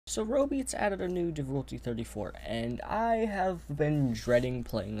So RoBeats added a new difficulty 34, and I have been dreading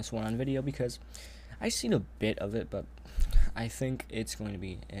playing this one on video because I've seen a bit of it, but I think it's going to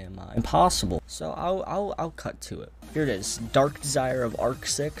be impossible. So I'll cut to it. Here it is: Dark Desire of Arc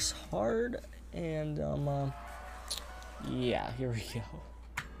 6 hard, and yeah, here we go.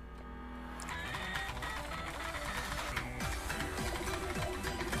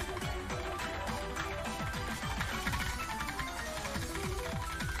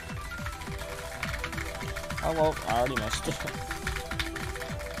 Oh well, I already missed it.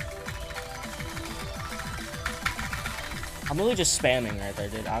 I'm really just spamming right there,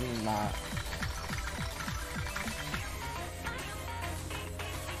 dude. I'm not.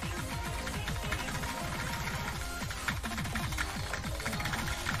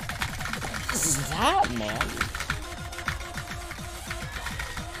 What is that, man?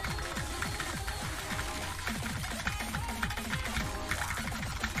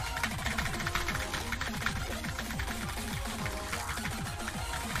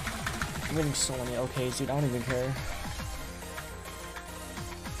 I'm getting so many OKs, dude. I don't even care.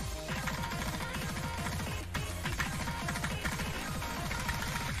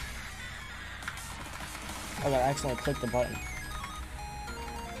 Oh god, I accidentally clicked the button.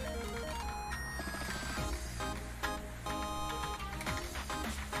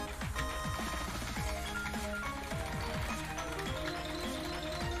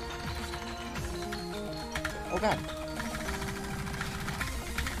 Oh god.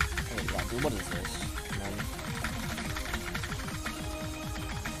 Oh god, dude, what is this? Man.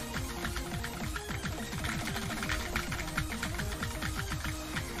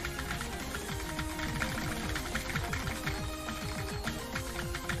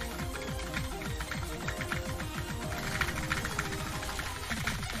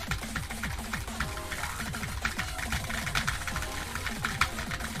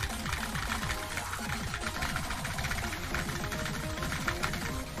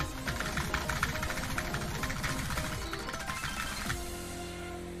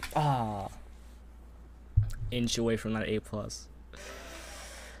 Ah, inch away from that A+.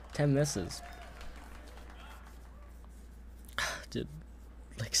 10 misses. Dude,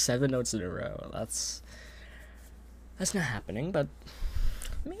 like 7 notes in a row. That's not happening, but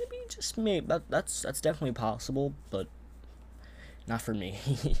maybe, just maybe, that's definitely possible, but not for me.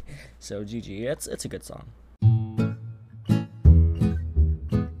 So GG, it's a good song.